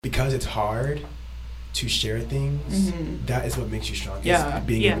because it's hard to share things, that is what makes you strong. Yeah. Is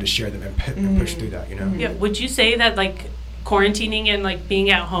being able to share them and push through that, you know? Yeah. Would you say that, like, quarantining and, like, being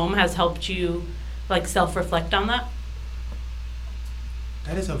at home has helped you, like, self-reflect on that?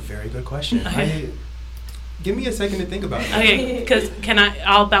 That is a very good question. Give me a second to think about that. Okay, because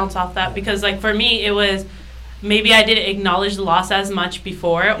I'll bounce off that, because, like, for me, it was, maybe I didn't acknowledge the loss as much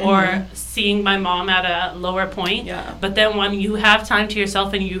before, or seeing my mom at a lower point. Yeah. But then when you have time to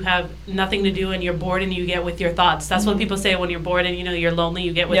yourself and you have nothing to do and you're bored and you get with your thoughts, that's what people say, when you're bored and, you know, you're lonely,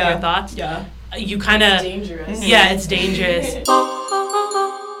 you get with your thoughts. Yeah. You kind of... It's dangerous. Yeah, it's dangerous.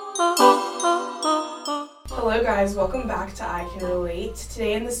 Hello guys, welcome back to I Can Relate.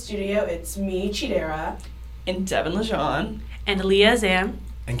 Today in the studio, it's me, Chidera. And Devin Lejean. And Leah Zam.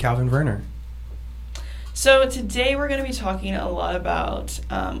 And Calvin Werner. So today we're going to be talking a lot about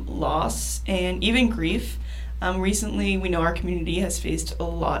loss and even grief. Recently, we know our community has faced a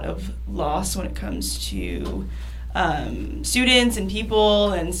lot of loss when it comes to students and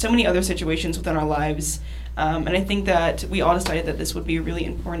people and so many other situations within our lives. And I think that we all decided that this would be a really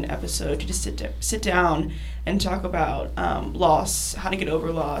important episode to just sit down and talk about loss, how to get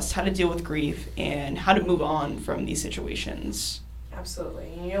over loss, how to deal with grief, and how to move on from these situations.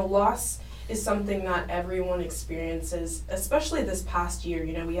 Absolutely. You know, loss is something that everyone experiences, especially this past year.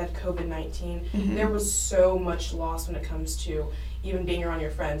 You know, we had COVID-19. There was so much loss when it comes to even being around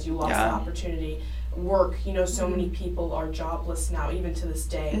your friends. You lost the opportunity. Work, you know, so many people are jobless now, even to this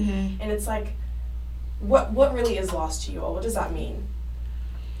day. And it's like, what really is lost to you all? What does that mean?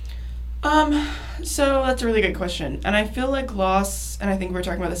 So that's a really good question. And I feel like loss, and I think we were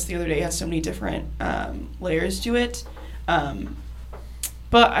talking about this the other day, has so many different layers to it.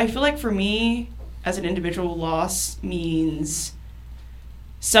 But I feel like for me, as an individual, loss means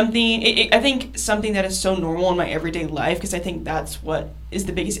something, I think something that is so normal in my everyday life, because I think that's what is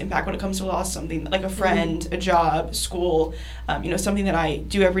the biggest impact when it comes to loss, something like a friend, a job, school, you know, something that I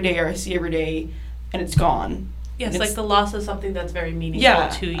do every day or I see every day, and it's gone. Yes, like the loss of something that's very meaningful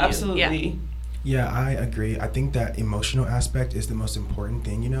to you. Absolutely. Yeah, I agree. I think that emotional aspect is the most important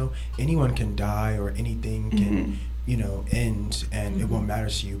thing, you know. Anyone can die or anything can, you know, end and it won't matter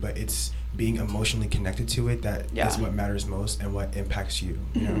to you, but it's being emotionally connected to it that is what matters most and what impacts you,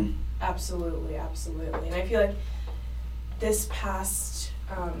 you know. Absolutely, absolutely. And I feel like this past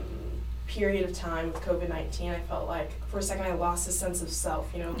period of time with COVID-19, I felt like for a second I lost a sense of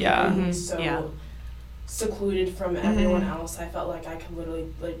self, you know. Being so secluded from everyone else. I felt like I could literally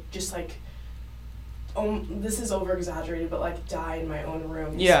this is over exaggerated, but like die in my own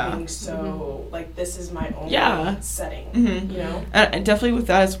room. Being so like this is my own setting. You know. And definitely with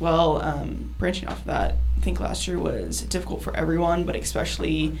that as well. Branching off of that, I think last year was difficult for everyone, but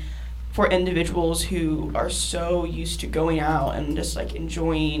especially for individuals who are so used to going out and just like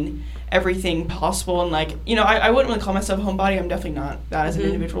enjoying everything possible. And like, you know, I wouldn't really call myself a homebody. I'm definitely not that as an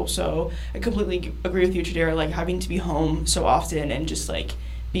individual. So I completely agree with you, Chidera. Like having to be home so often and just like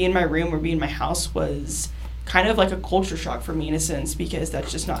be in my room or be in my house was kind of like a culture shock for me in a sense, because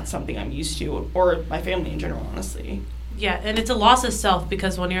that's just not something I'm used to, or my family in general, honestly. Yeah, and it's a loss of self,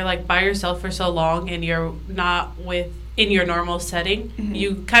 because when you're like by yourself for so long and you're not in your normal setting,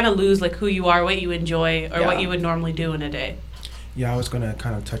 you kind of lose like who you are, what you enjoy, or what you would normally do in a day. Yeah, I was going to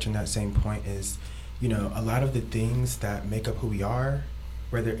kind of touch on that same point is, you know, a lot of the things that make up who we are,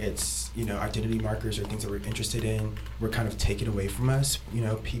 whether it's, you know, identity markers or things that we're interested in, were kind of taken away from us. You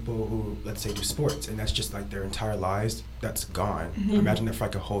know, people who, let's say, do sports, and that's just like their entire lives, that's gone. Imagine that for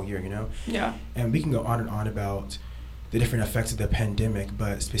like a whole year, you know? Yeah. And we can go on and on about the different effects of the pandemic,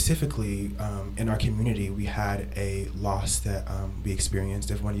 but specifically in our community, we had a loss that we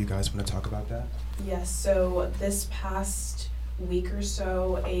experienced. If one of you guys want to talk about that? Yes, so this past week or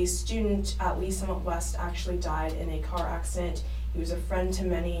so, a student at Lee Summit West actually died in a car accident. He was a friend to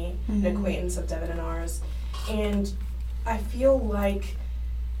many, an acquaintance of Devin and ours. And I feel like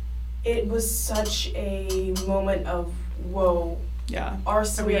it was such a moment of, whoa, our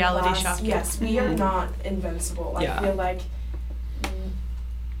senior reality class, shock. yes, we are not invincible. I feel like,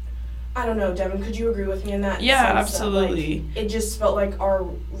 I don't know, Devin, could you agree with me in that? Yeah, sense absolutely. That, like, it just felt like our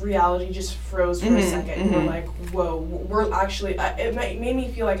reality just froze for a second. We're like, whoa, we're actually, it made me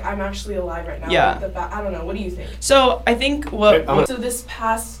feel like I'm actually alive right now. Yeah. Like I don't know, what do you think? So I think So this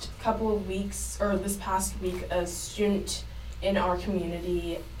past couple of weeks, or this past week, a student in our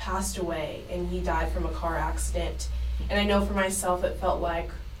community passed away, and he died from a car accident. And I know for myself, it felt like,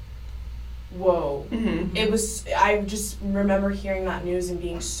 whoa. It was, I just remember hearing that news and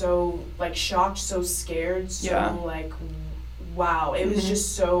being so, like, shocked, so scared, so, like, wow. It was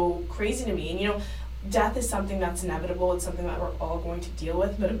just so crazy to me. And, you know, death is something that's inevitable. It's something that we're all going to deal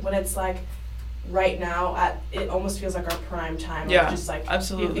with. But when it's like right now, it almost feels like our prime time of just like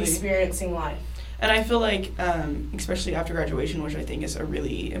absolutely experiencing life. And I feel like, especially after graduation, which I think is a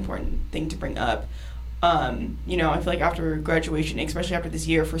really important thing to bring up, you know, I feel like after graduation, especially after this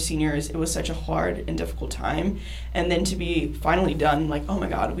year for seniors, it was such a hard and difficult time. And then to be finally done, like, oh my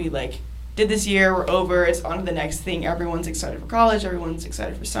God, we like did this year, we're over, it's on to the next thing. Everyone's excited for college, everyone's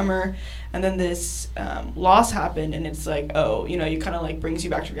excited for summer. And then this loss happened, and it's like, oh, you know, you kind of like brings you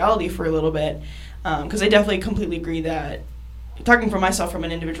back to reality for a little bit. Because I definitely completely agree that, talking for myself from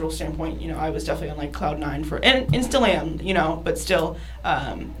an individual standpoint, you know, I was definitely on like cloud 9 and still am, you know, but still,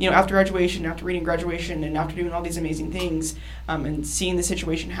 you know, after graduation, after reading graduation, and after doing all these amazing things, and seeing the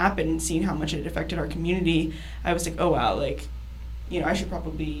situation happen and seeing how much it affected our community, I was like, oh wow, like, you know, I should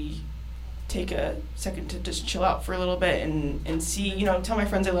probably take a second to just chill out for a little bit and see, you know, tell my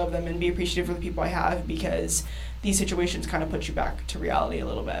friends I love them and be appreciative for the people I have, because these situations kind of put you back to reality a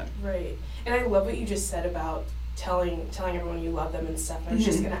little bit. Right. And I love what you just said about telling everyone you love them and stuff. I was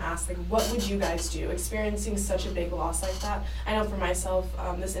just going to ask, like, what would you guys do experiencing such a big loss like that? I know for myself,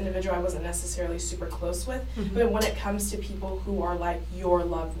 this individual I wasn't necessarily super close with, but when it comes to people who are like your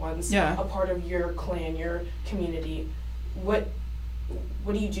loved ones, a part of your clan, your community, what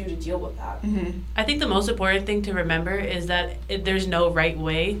do you do to deal with that? I think the most important thing to remember is that there's no right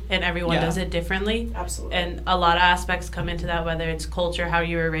way, and everyone does it differently. Absolutely. And a lot of aspects come into that, whether it's culture, how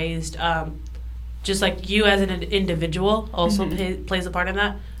you were raised, just like you as an individual also plays a part in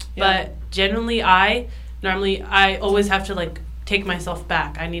that. But generally, I always have to like take myself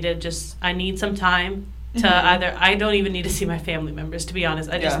back. I need some time to either, I don't even need to see my family members, to be honest.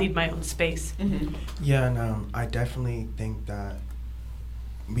 I just need my own space. Yeah, and I definitely think that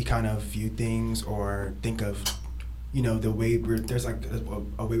we kind of view things or think of, you know, the way there's like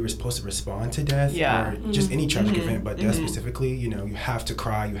a way we're supposed to respond to death or just any tragic event, but death specifically, you know, you have to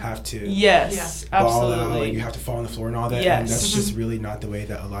cry, you have to bawl out, you have to fall on the floor and all that, and that's just really not the way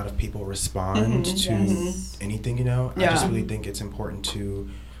that a lot of people respond to anything, you know. I just really think it's important to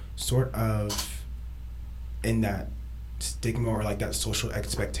sort of end that stigma or like that social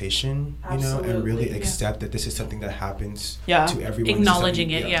expectation, you know, and really accept that this is something that happens to everyone. Acknowledging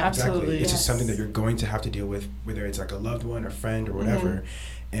it, exactly. Absolutely. It's just something that you're going to have to deal with, whether it's like a loved one or friend or whatever,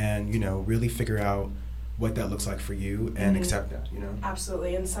 and, you know, really figure out what that looks like for you and accept that, you know.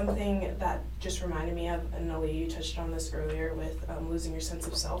 Absolutely. And something that just reminded me of, and Nelly, you touched on this earlier with losing your sense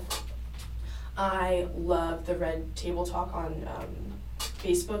of self. I love the Red Table Talk on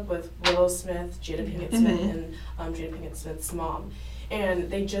Facebook with Willow Smith, Jada Pinkett Smith, and Jada Pinkett Smith's mom.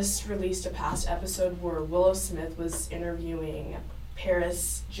 And they just released a past episode where Willow Smith was interviewing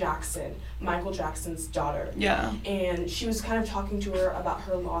Paris Jackson, Michael Jackson's daughter. Yeah. And she was kind of talking to her about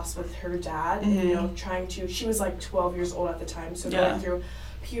her loss with her dad, and, you know, she was like 12 years old at the time, so going through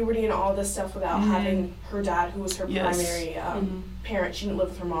puberty and all this stuff without having her dad, who was her primary parent. She didn't live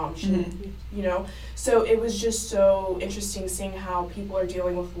with her mom. She didn't, you know. So it was just so interesting seeing how people are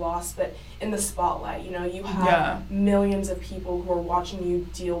dealing with loss, but in the spotlight. You know, you have millions of people who are watching you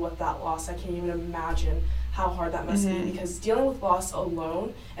deal with that loss. I can't even imagine how hard that must be, because dealing with loss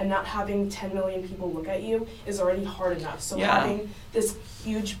alone and not having 10 million people look at you is already hard enough. So having this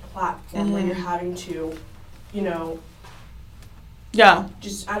huge platform where you're having to, you know,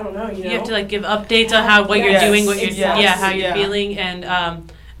 just, I don't know, you know. You have to like give updates on what you're doing, what you're how you're feeling, and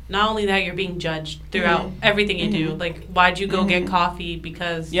not only that, you're being judged throughout everything you do. Like, why'd you go get coffee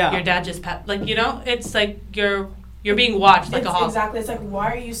because your dad just like, you know, it's like you're being watched like a hawk. Exactly. It's like,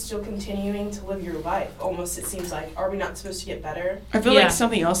 why are you still continuing to live your life? Almost, it seems like, are we not supposed to get better? I feel like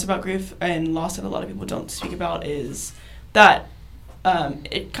something else about grief and loss that a lot of people don't speak about is that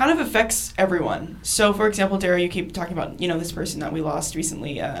it kind of affects everyone. So, for example, Dara, you keep talking about, you know, this person that we lost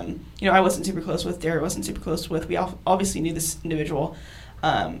recently. You know, I wasn't super close with. Dara wasn't super close with. We obviously knew this individual.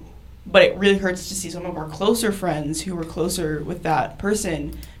 But it really hurts to see some of our closer friends who were closer with that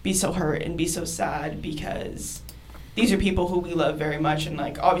person be so hurt and be so sad, because these are people who we love very much. And,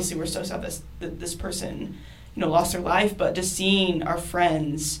 like, obviously we're so sad that this person, you know, lost their life. But just seeing our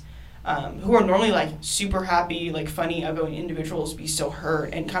friends who are normally like super happy, like funny, outgoing individuals be so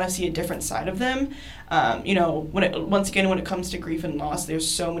hurt and kind of see a different side of them. You know, when it comes to grief and loss, there's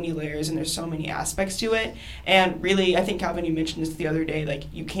so many layers and there's so many aspects to it. And really, I think, Calvin, you mentioned this the other day, like,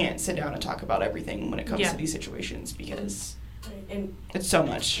 you can't sit down and talk about everything when it comes to these situations, because and it's so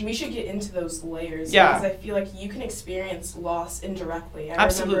much. We should get into those layers, because I feel like you can experience loss indirectly. I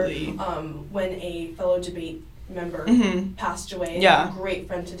remember when a fellow debate member Mhm. passed away. Yeah. A great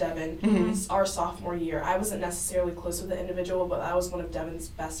friend to Devin. Mhm. It's our sophomore year. I wasn't necessarily close with the individual, but I was one of Devin's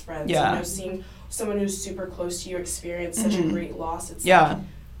best friends. Yeah. You know, seeing someone who's super close to you experience such a Mhm. great loss, it's Yeah.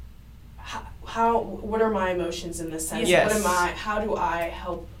 like, what are my emotions in this sense? Yes. How do I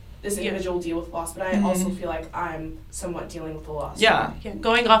help this individual deal with loss? But I Mhm. also feel like I'm somewhat dealing with the loss. Yeah. Yeah,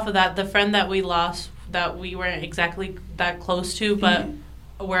 going off of that, the friend that we lost that we weren't exactly that close to, but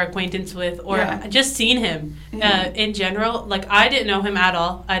we're acquaintance with, or Yeah. just seen him Mhm. in general. Like, I didn't know him at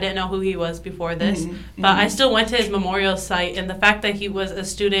all. I didn't know who he was before this, Mhm. but I Mhm. still went to his memorial site, and the fact that he was a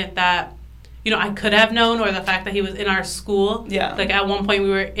student that, you know, I could have known, or the fact that he was in our school. Yeah. Like, at one point we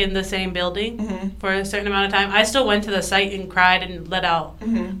were in the same building Mhm. for a certain amount of time. I still went to the site and cried and let out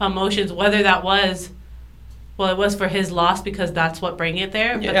Mhm. emotions, whether that was, well, it was for his loss because that's what bring it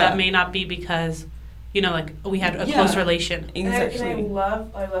there, but Yeah. that may not be because, you know, like, we had a Yeah. close relation. Exactly. And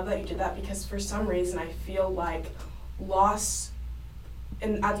I love that you did that, because for some reason I feel like loss,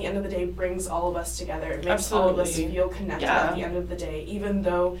 and at the end of the day, brings all of us together. It makes all of us Absolutely. feel connected Yeah. at the end of the day. Even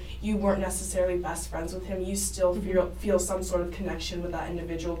though you weren't necessarily best friends with him, you still feel some sort of connection with that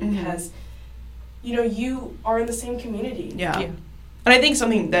individual, Mhm. because you know you are in the same community. Yeah. Yeah. And I think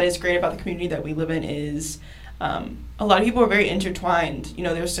something that is great about the community that we live in is a lot of people are very intertwined. You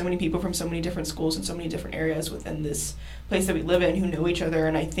know, there's so many people from so many different schools and so many different areas within this place that we live in who know each other.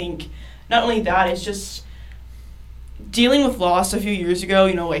 And I think not only that, it's just dealing with loss a few years ago,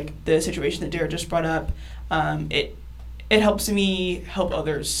 you know, like the situation that Dara just brought up, it helps me help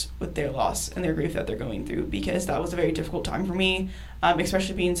others with their loss and their grief that they're going through, because that was a very difficult time for me,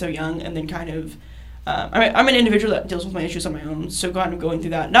 especially being so young, and then kind of I'm an individual that deals with my issues on my own, so kind of going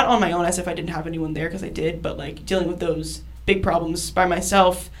through that, not on my own as if I didn't have anyone there, because I did, but like dealing with those big problems by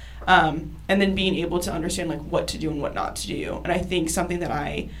myself, and then being able to understand like what to do and what not to do. And I think something that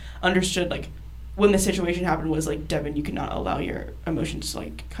I understood like when the situation happened was like, Devin, you cannot allow your emotions to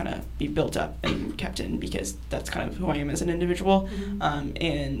like kind of be built up and kept in, because that's kind of who I am as an individual.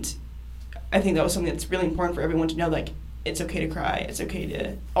 And I think that was something that's really important for everyone to know, like, it's okay to cry. It's okay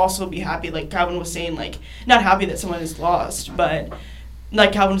to also be happy. Like Calvin was saying, like, not happy that someone is lost, but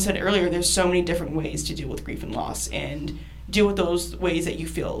like Calvin said earlier, there's so many different ways to deal with grief and loss, and deal with those ways that you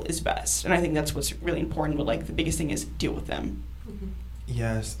feel is best. And I think that's what's really important, but like the biggest thing is deal with them.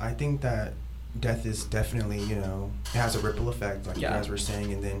 Yes, I think that death is definitely, you know, it has a ripple effect, like you guys were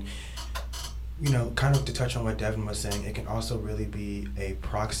saying, and then, you know, kind of to touch on what Devin was saying, it can also really be a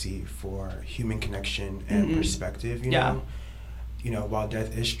proxy for human connection and perspective, you know. You know, while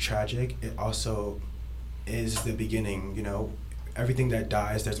death is tragic, it also is the beginning, you know. Everything that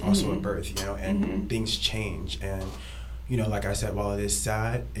dies, there's also a birth, you know, and things change. And, you know, like I said, while it is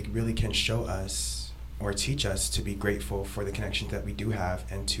sad, it really can show us or teach us to be grateful for the connections that we do have,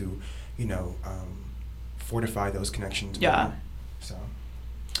 and to, you know, fortify those connections more. So.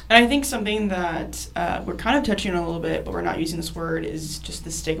 And I think something that we're kind of touching on a little bit, but we're not using this word, is just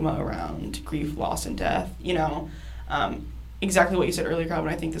the stigma around grief, loss, and death. You know, exactly what you said earlier,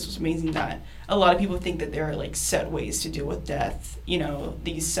 Calvin. I think this was amazing that a lot of people think that there are like set ways to deal with death, you know,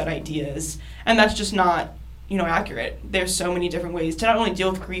 these set ideas. And that's just not, you know, accurate. There's so many different ways to not only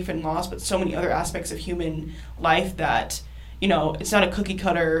deal with grief and loss, but so many other aspects of human life that, you know, it's not a cookie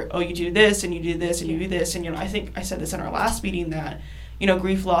cutter, oh, you do this and you do this and you do this. And, you know, I think I said this in our last meeting that, you know,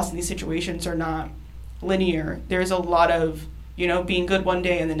 grief, loss in these situations are not linear. There's a lot of, you know, being good one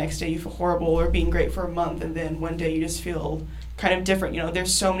day and the next day you feel horrible, or being great for a month and then one day you just feel kind of different. You know,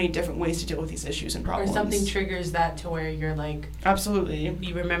 there's so many different ways to deal with these issues and problems. Or something triggers that to where you're like, absolutely,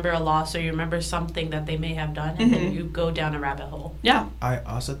 you remember a loss, or you remember something that they may have done, and then you go down a rabbit hole. Yeah. I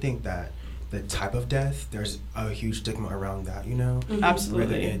also think that the type of death, there's a huge stigma around that, you know? Absolutely.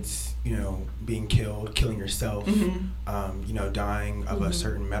 Whether it's, you know, being killed, killing yourself, you know, dying of a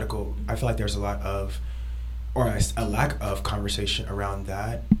certain medical, I feel like there's a lot of, or a lack of conversation around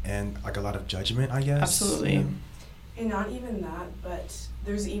that, and like a lot of judgment, I guess. Absolutely. Yeah. And not even that, but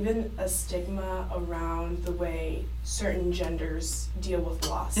there's even a stigma around the way certain genders deal with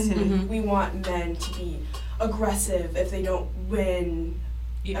loss. We want men to be aggressive if they don't win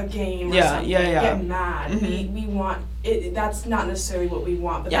a game or something, get mad. We want it. That's not necessarily what we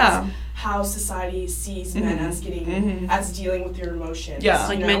want, but that's how society sees men as getting as dealing with your emotions. Yeah,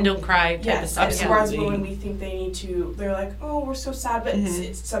 like, you know? men don't cry type of stuff. absolutely. Whereas women, we think they need to, they're like, oh, we're so sad, but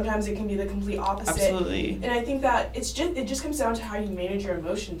sometimes it can be the complete opposite. Absolutely. And I think that it just comes down to how you manage your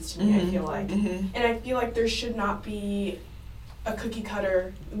emotions, to me, I feel like. And I feel like there should not be a cookie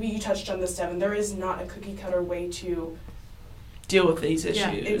cutter, you touched on this, Devin, there is not a cookie cutter way to deal with these issues.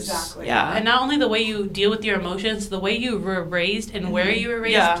 Yeah, exactly. Yeah. And not only the way you deal with your emotions, the way you were raised and where you were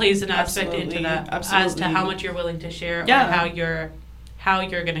raised plays an aspect into that as to how much you're willing to share or how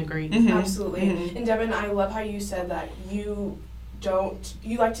you're going to grieve. Absolutely. And Devin, I love how you said that you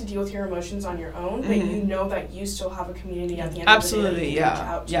like to deal with your emotions on your own, but you know that you still have a community at the end of the day that you can reach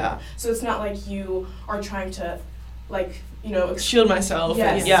out to. So it's not like you are trying to, like, you know, shield myself.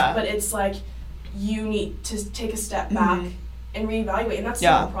 Yes, but it's like you need to take a step back and reevaluate, and that's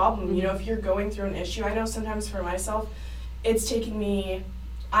not a problem. You know, if you're going through an issue, I know sometimes for myself, it's taking me,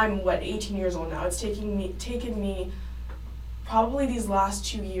 I'm 18 years old now. It's taken me probably these last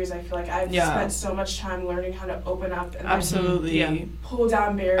 2 years. I feel like I've spent so much time learning how to open up and pull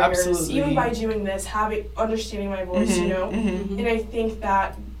down barriers, even by doing this, understanding my voice, you know. And I think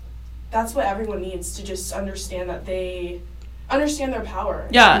that's what everyone needs, to just understand that they understand their power.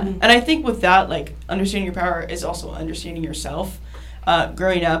 And I think with that, like, understanding your power is also understanding yourself.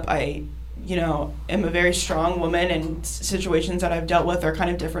 Growing up, I am a very strong woman, and situations that I've dealt with are kind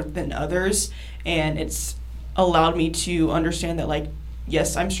of different than others, and it's allowed me to understand that, like,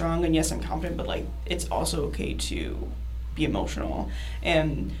 yes, I'm strong and yes, I'm confident, but, like, it's also okay to be emotional.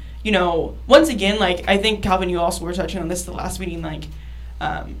 And, you know, once again, like, I think, Calvin, you also were touching on this the last meeting, like,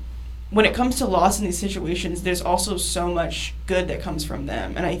 when it comes to loss in these situations, there's also so much good that comes from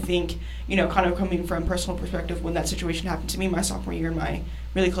them. And I think, you know, kind of coming from personal perspective, when that situation happened to me my sophomore year, my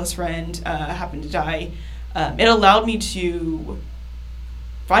really close friend happened to die, it allowed me to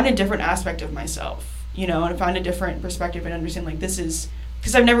find a different aspect of myself, you know, and find a different perspective and understand, like, this is,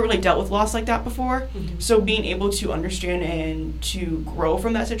 because I've never really dealt with loss like that before. So being able to understand and to grow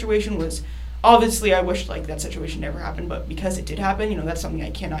from that situation was, obviously, I wish, like, that situation never happened, but because it did happen, you know, that's something I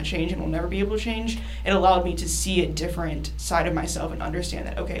cannot change and will never be able to change. It allowed me to see a different side of myself and understand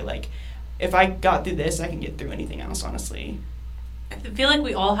that, okay, like, if I got through this, I can get through anything else, honestly. I feel like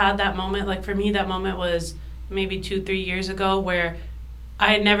we all had that moment. Like, for me, that moment was maybe 2-3 years ago, where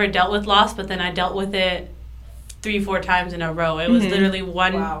I had never dealt with loss, but then I dealt with it 3-4 times in a row. It was literally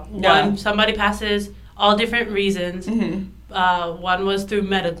one somebody passes, all different reasons. One was through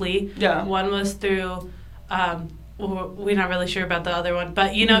medically. One was through, we're not really sure about the other one.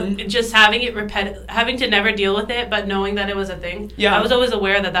 But, you know, just having it having to never deal with it, but knowing that it was a thing. I was always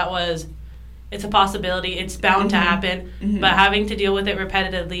aware that it's a possibility. It's bound to happen. But having to deal with it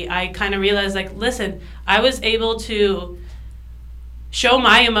repetitively, I kind of realized, like, listen, I was able to show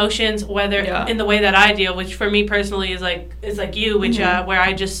my emotions, whether in the way that I deal, which for me personally is like you, which where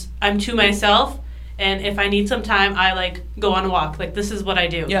I'm to myself. And if I need some time, I, like, go on a walk. Like, this is what I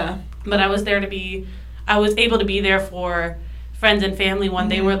do. But I was able to be there for friends and family when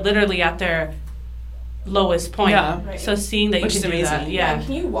they were literally at their lowest point. So seeing that which you can do that.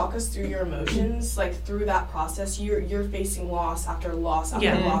 Can you walk us through your emotions, like, through that process? You're facing loss after loss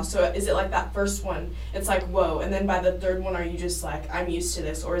after loss. So is it like that first one, it's like, whoa, and then by the third one, are you just like, I'm used to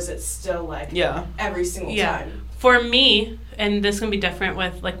this? Or is it still, like, every single time? For me, and this can be different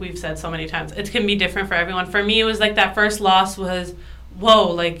with, like we've said so many times, it can be different for everyone. For me, it was like that first loss was,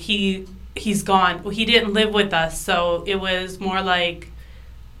 whoa, like, he's gone. Well, he didn't live with us, so it was more like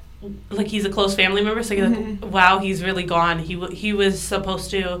he's a close family member. So you're like, wow, he's really gone. He was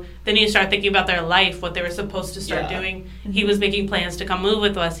supposed to. Then you start thinking about their life, what they were supposed to start doing. He was making plans to come move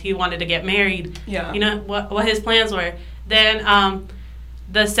with us. He wanted to get married. You know what his plans were. Then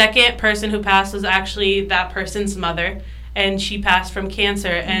the second person who passed was actually that person's mother, and she passed from cancer.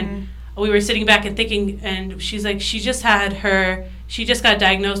 And we were sitting back and thinking, and she's like, she just got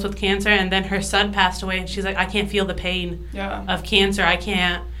diagnosed with cancer, and then her son passed away, and she's like, I can't feel the pain of cancer. I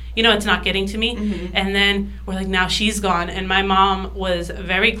can't, you know, it's not getting to me. And then we're like, now she's gone. And my mom was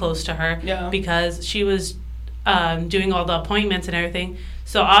very close to her because she was doing all the appointments and everything.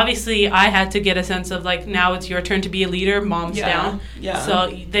 So obviously I had to get a sense of, like, now it's your turn to be a leader. Mom's down. So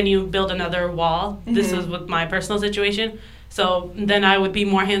then you build another wall. This was with my personal situation. So then I would be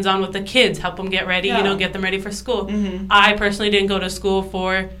more hands-on with the kids, help them get ready, you know, get them ready for school. I personally didn't go to school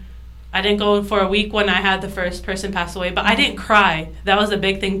I didn't go for a week when I had the first person pass away, but I didn't cry. That was a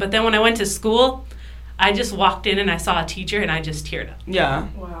big thing. But then when I went to school, I just walked in and I saw a teacher and I just teared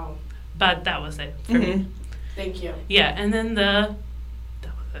up. Wow. But that was it for me. Thank you. And then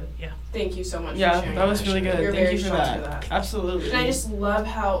Thank you so much for sharing that was really good. You're Thank very you for strong that. for Absolutely. And I just love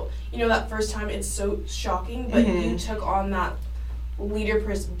how, you know, that first time it's so shocking, but you took on that leader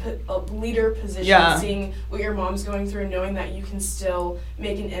position, seeing what your mom's going through and knowing that you can still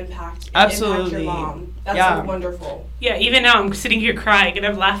make an impact and impact your mom. That's wonderful. Even now I'm sitting here crying and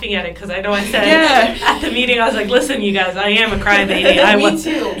I'm laughing at it because I know I said at the meeting, I was like, listen, you guys, I am a crybaby. Me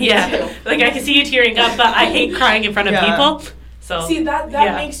too. Like, I can see you tearing up, but I hate crying in front of people. So see that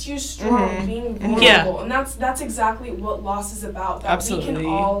yeah. makes you strong, Mhm. being Mhm. vulnerable, and that's exactly what loss is about. That Absolutely. we can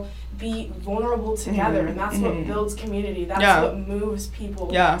all be vulnerable together, Mhm. and that's Mhm. what builds community. That's Yeah. what moves people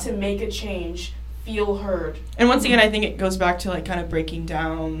Yeah. to make a change, feel heard. And once again, I think it goes back to like kind of breaking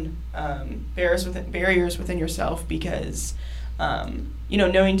down barriers within yourself, because you know,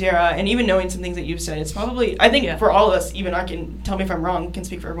 knowing Dara and even knowing some things that you've said, it's probably, I think Yeah. for all of us, even I can, tell me if I'm wrong, can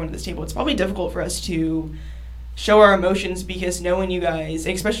speak for everyone at this table, it's probably difficult for us to show our emotions, because knowing you guys,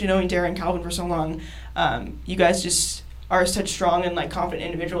 especially knowing Dara and Calvin for so long, you guys just are such strong and like confident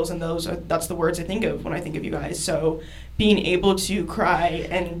individuals, and that's the words I think of when I think of you guys. So being able to cry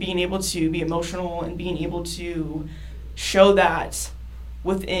and being able to be emotional and being able to show that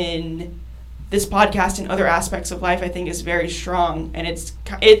within this podcast and other aspects of life, I think is very strong, and it's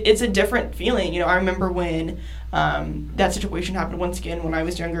a different feeling. You know, I remember when that situation happened once again when I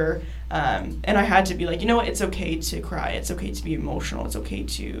was younger, and I had to be like, you know what, it's okay to cry, it's okay to be emotional, it's okay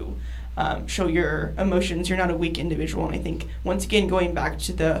to show your emotions. You're not a weak individual. And I think once again, going back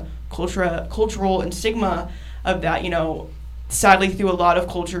to the cultural and stigma of that, you know, sadly through a lot of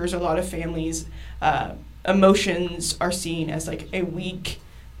cultures, a lot of families, emotions are seen as like a weak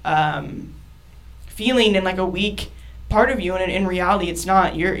feeling and like a weak part of you, and in reality it's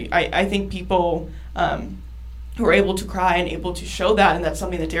not. I think people who are able to cry and able to show that, and that's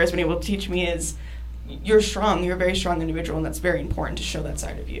something that Dara's been able to teach me, is you're strong, you're a very strong individual, and that's very important to show that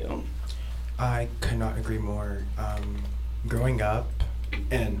side of you. I could not agree more. Growing up,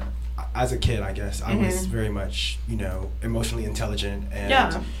 and as a kid, I guess, I was very much, you know, emotionally intelligent, and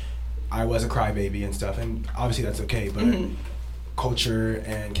Yeah. I was a crybaby and stuff, and obviously that's okay, but culture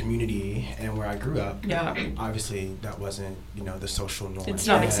and community and where I grew up, Yeah. obviously that wasn't, you know, the social norm. It's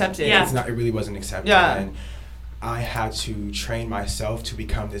not And accepted. Yeah. It really wasn't accepted. Yeah. And I had to train myself to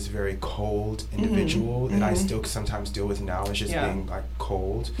become this very cold individual that I still sometimes deal with now. It's just being like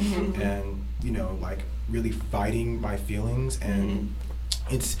cold and, you know, like really fighting my feelings. And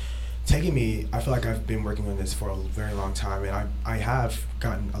it's taking me, I feel like I've been working on this for a very long time, and I have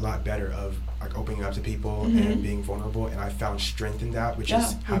gotten a lot better of like opening up to people and being vulnerable, and I found strength in that, which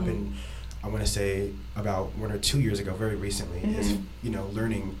has happened, I want to say about 1 or 2 years ago, very recently, is, you know,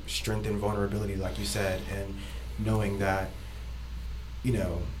 learning strength and vulnerability, like you said, and knowing that, you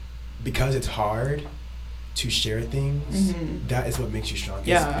know, because it's hard to share things, that is what makes you strong.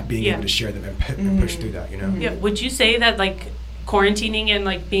 Yeah. Is being able to share them and push through that, you know? Yeah. Would you say that like quarantining and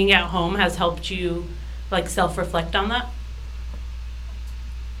like being at home has helped you like self-reflect on that?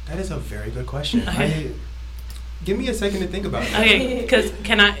 That is a very good question. Give me a second to think about it. Okay, because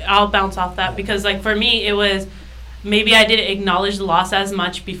I'll bounce off that, because like for me it was, maybe I didn't acknowledge the loss as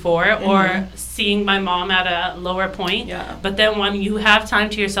much before, or seeing my mom at a lower point. Yeah. But then when you have time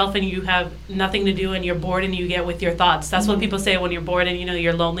to yourself and you have nothing to do and you're bored and you get with your thoughts, that's what people say, when you're bored and, you know,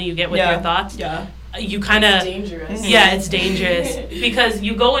 you're lonely, you get with your thoughts. Yeah. You kind It's of, dangerous. yeah, it's dangerous because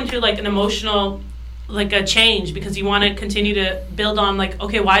you go into like an emotional, like a change, because you want to continue to build on like,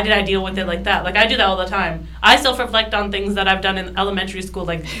 okay, why did I deal with it like that? Like I do that all the time. I self-reflect on things that I've done in elementary school,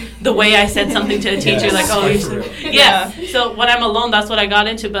 like the way I said something to a teacher, Yes, like, oh, like you for should, real. yeah. So when I'm alone, that's what I got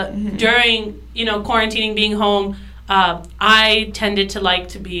into. But during, you know, quarantining, being home, I tended to like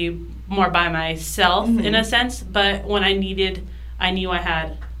to be more by myself in a sense. But when I knew I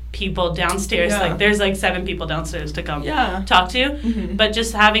had people downstairs, Yeah. like there's like 7 people downstairs to come Yeah. talk to. But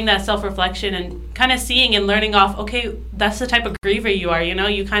just having that self-reflection and kind of seeing and learning off, okay, that's the type of griever you are, you know,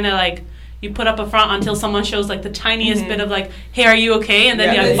 you kind of like, you put up a front until someone shows like the tiniest bit of like, hey, are you okay? And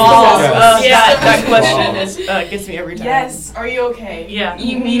then Yeah, you it's fall. false. Yeah. That question is gets me every time. Yes, are you okay? Yeah.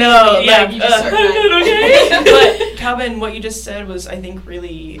 Immediately, No, yeah, like, you just start I'm crying. not okay. But Calvin, what you just said was, I think,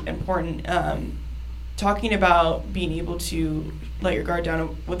 really important. Talking about being able to let your guard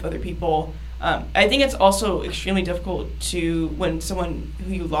down with other people. I think it's also extremely difficult to, when someone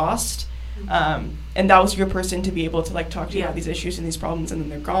who you lost, and that was your person, to be able to like talk to you about these issues and these problems, and then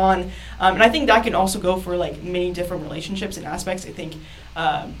they're gone. And I think that can also go for like many different relationships and aspects. I think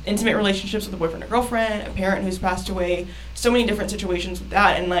intimate relationships with a boyfriend or girlfriend, a parent who's passed away, so many different situations with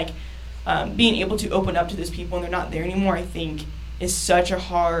that, and like being able to open up to those people and they're not there anymore, I think is such a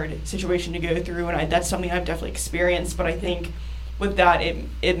hard situation to go through, and that's something I've definitely experienced. But I think with that,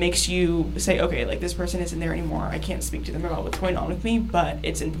 it makes you say, okay, like this person isn't there anymore. I can't speak to them about what's going on with me, but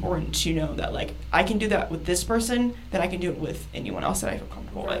it's important to know that like I can do that with this person, then I can do it with anyone else that I feel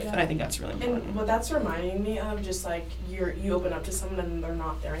comfortable with, and I think that's really important. And what that's reminding me of, just like you open up to someone and they're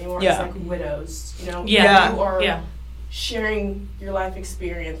not there anymore. Yeah. It's like widows, you know. Yeah. You are Yeah. sharing your life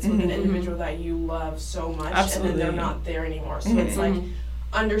experience with an individual that you love so much, and then Absolutely. they're not there anymore. So it's like,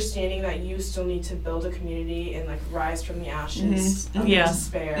 understanding that you still need to build a community and like rise from the ashes of Yeah.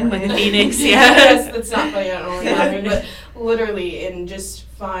 despair. Like the Like, phoenix, yes, that's not funny. I don't know what laughing, but literally, and just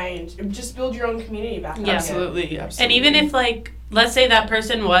build your own community back up. Yeah. Absolutely. And even if, like, let's say that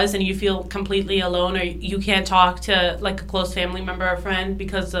person was and you feel completely alone or you can't talk to, like, a close family member or friend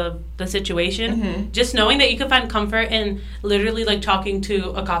because of the situation, just knowing that you can find comfort in literally, like, talking to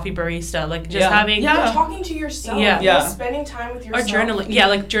a coffee barista. Like, just having... Yeah. Or talking to yourself. Yeah. Yeah. Spending time with Or yourself. journaling. Yeah,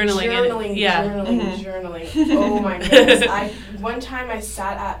 like journaling. Journaling, Yeah. journaling. Oh my goodness. One time I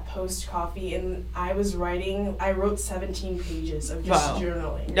sat at Post Coffee and I wrote 17 pages of just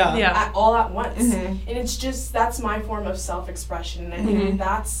journaling. Yeah. Yeah. All at once. And it's just, that's my form of self-expression. And I think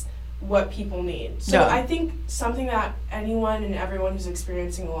that's what people need. So Yeah. I think something that anyone and everyone who's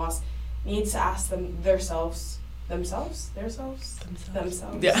experiencing a loss needs to ask themselves.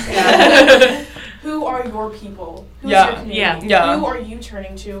 Yeah. Who are your people? Who's Yeah. your community? Yeah. Who are you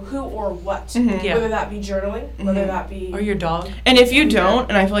turning to? Who or what? Yeah. Whether that be journaling, whether that be... Or your dog. And if you don't,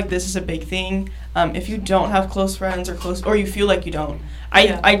 and I feel like this is a big thing, if you don't have close friends or you feel like you don't,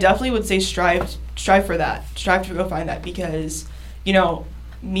 I definitely would say strive for that. Strive to go find that because, you know,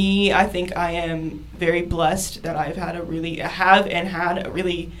 I think I am very blessed that I've had a really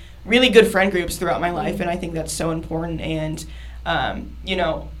good friend groups throughout my life, and I think that's so important. And you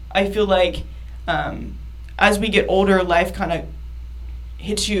know, I feel like as we get older, life kind of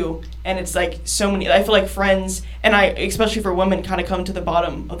hits you, and it's like so many. I feel like friends, and especially for women, kind of come to the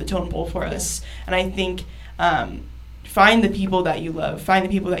bottom of the totem pole for us. And I think find the people that you love, find the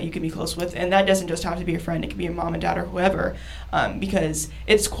people that you can be close with, and that doesn't just have to be a friend. It could be a mom and dad or whoever, because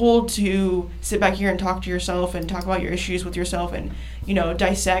it's cool to sit back here and talk to yourself and talk about your issues with yourself and, you know,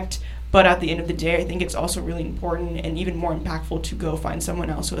 dissect. But at the end of the day, I think it's also really important and even more impactful to go find someone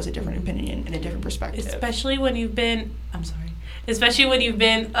else who has a different opinion and a different perspective. Especially when you've been,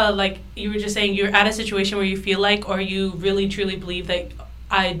 like you were just saying, you're at a situation where you feel like, or you really truly believe that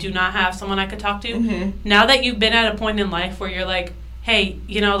I do not have someone I could talk to. Now that you've been at a point in life where you're like, hey,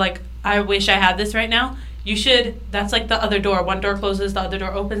 you know, like, I wish I had this right now, that's like the other door. One door closes, the other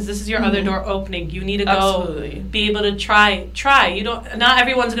door opens. This is your other door opening. You need to go be able to try. Not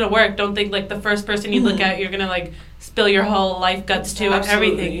everyone's going to work. Don't think like the first person you look at, you're going to like spill your whole life guts to and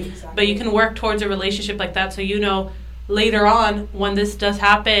everything. Exactly. But you can work towards a relationship like that, so you know later on when this does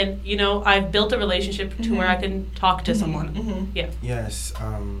happen, you know, I've built a relationship to where I can talk to someone. Yeah. Yes.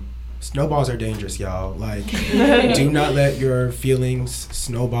 Snowballs are dangerous, y'all. Like, do not let your feelings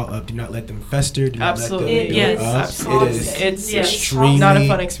snowball up. Do not let them fester. Do not let them build up. It's extremely not a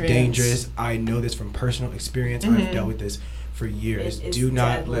fun experience. dangerous. I know this from personal experience. I've dealt with this for years. Do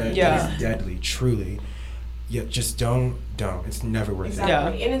not let it. It's deadly, truly. Yeah, just don't. It's never worth it.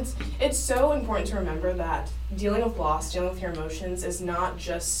 Exactly. And it's so important to remember that dealing with loss, dealing with your emotions is not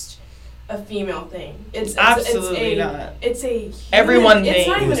just a female thing. It's absolutely not. It's a human, everyone thing. It's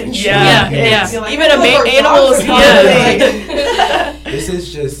not even a human thing. Like, even animals. This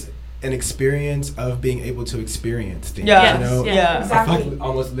is just an experience of being able to experience things. Yeah. You know? Yeah. Exactly. I feel like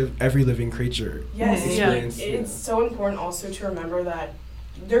almost every living creature. Yes. Experience. It's so important also to remember that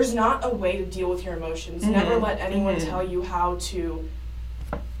there's not a way to deal with your emotions. Never let anyone tell you how to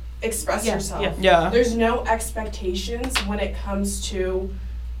express yourself. There's no expectations when it comes to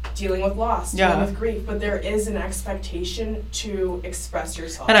dealing with loss, dealing with grief, but there is an expectation to express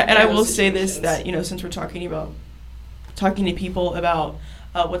yourself. And I will say this, that, you know, since we're talking to people about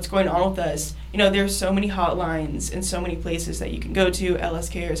what's going on with us, you know, there's so many hotlines and so many places that you can go to. LS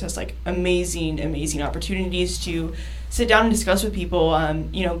Cares has like amazing opportunities to sit down and discuss with people.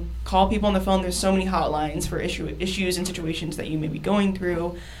 You know, call people on the phone. There's so many hotlines for issues and situations that you may be going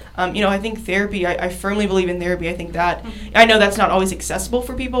through. You know, I think therapy, I firmly believe in therapy. I think that, I know that's not always accessible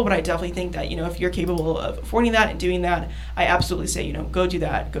for people, but I definitely think that, you know, if you're capable of affording that and doing that, I absolutely say, you know, go do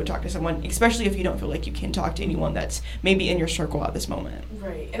that. Go talk to someone, especially if you don't feel like you can talk to anyone that's maybe in your circle at this moment.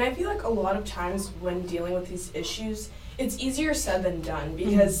 Right. And I feel like a lot of times when dealing with these issues, it's easier said than done,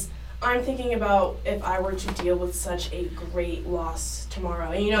 because I'm thinking about if I were to deal with such a great loss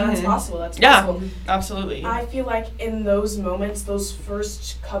tomorrow. And, you know, that's possible. That's possible. Yeah, absolutely. I feel like in those moments, those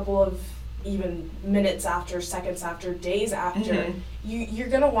first couple of even minutes after, seconds after, days after, you're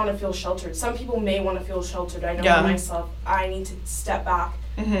going to want to feel sheltered. Some people may want to feel sheltered. I know for myself, I need to step back,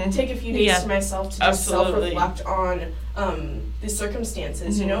 take a few days to myself to just self-reflect on the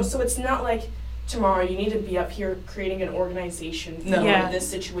circumstances, you know? So it's not like tomorrow you need to be up here creating an organization for this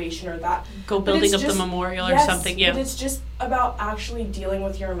situation or that. Go building up the memorial or something. But it's just about actually dealing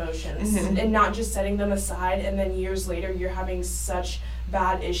with your emotions and not just setting them aside, and then years later you're having such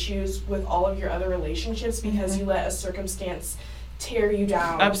bad issues with all of your other relationships because you let a circumstance tear you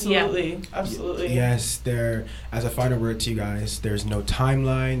down. Absolutely. Absolutely. Yes, there, as a final word to you guys, there's no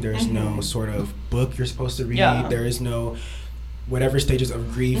timeline, there's no sort of book you're supposed to read, there is no whatever stages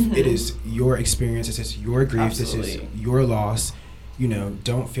of grief. It is your experience, this is your grief, Absolutely. this is your loss. You know,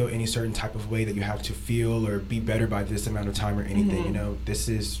 don't feel any certain type of way that you have to feel or be better by this amount of time or anything. You know, this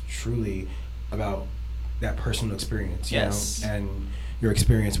is truly about that personal experience, you know, and your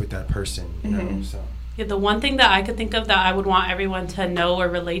experience with that person, you know, so. Yeah, the one thing that I could think of that I would want everyone to know or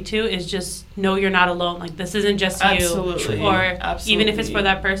relate to is just know you're not alone. Like, this isn't just Absolutely. you, or Absolutely. even if it's for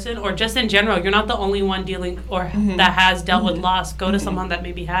that person, or just in general, you're not the only one dealing or that has dealt with loss. Go to someone that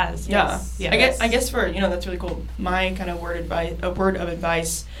maybe has. Yeah. Yeah. I guess for, you know, that's really cool. My kind of word of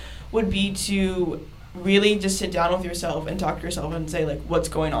advice would be to really just sit down with yourself and talk to yourself and say, like, what's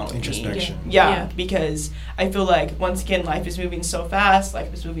going on with Introspection. me? Yeah, because I feel like, once again, life is moving so fast,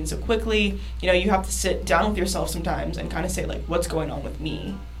 life is moving so quickly. You know, you have to sit down with yourself sometimes and kind of say, like, what's going on with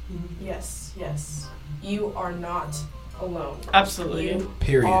me? Yes. You are not alone. Absolutely. You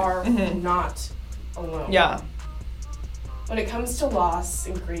Period. are not alone. Yeah. When it comes to loss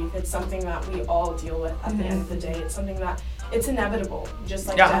and grief, it's something that we all deal with at the end of the day. It's something that it's inevitable, just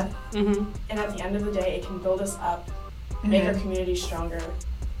like death. And at the end of the day, it can build us up, make our community stronger,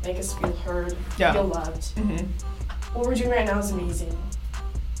 make us feel heard, feel loved. What we're doing right now is amazing.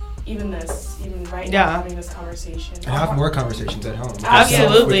 Even right now, having this conversation. And have more conversations at home.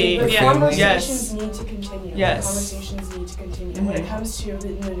 Absolutely. With The families. conversations need to continue. Yes. The conversations need to continue. When it comes to the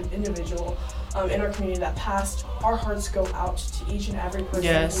individual in our community that passed, our hearts go out to each and every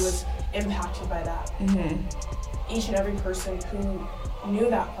person who was impacted by that. Each and every person who knew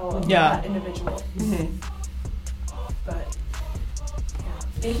that fellow, that individual. But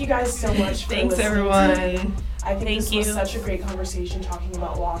thank you guys so much for Thanks, listening everyone. today. I think this was you. such a great conversation, talking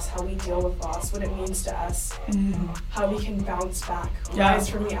about loss, how we deal with loss, what it means to us, how we can bounce back, rise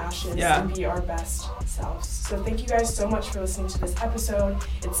from the ashes, and be our best selves. So thank you guys so much for listening to this episode.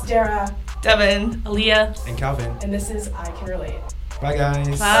 It's Dara, Devin, Aaliyah, And Calvin. and this is I Can Relate. Bye,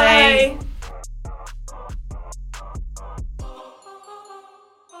 guys. Bye.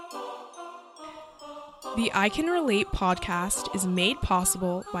 The I Can Relate podcast is made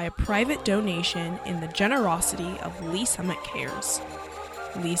possible by a private donation in the generosity of Lee Summit Cares.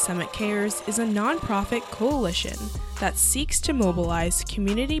 Lee Summit Cares is a nonprofit coalition that seeks to mobilize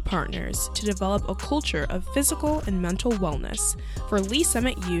community partners to develop a culture of physical and mental wellness for Lee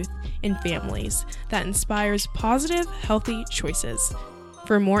Summit youth and families that inspires positive, healthy choices.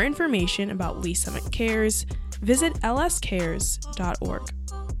 For more information about Lee Summit Cares, visit lscares.org.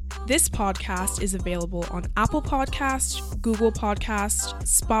 This podcast is available on Apple Podcasts, Google Podcasts,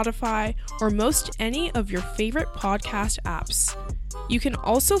 Spotify, or most any of your favorite podcast apps. You can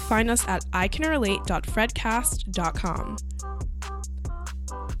also find us at icanrelate.fredcast.com.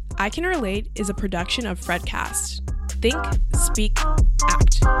 I Can Relate is a production of Fredcast. Think, speak,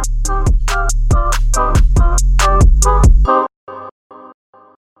 act.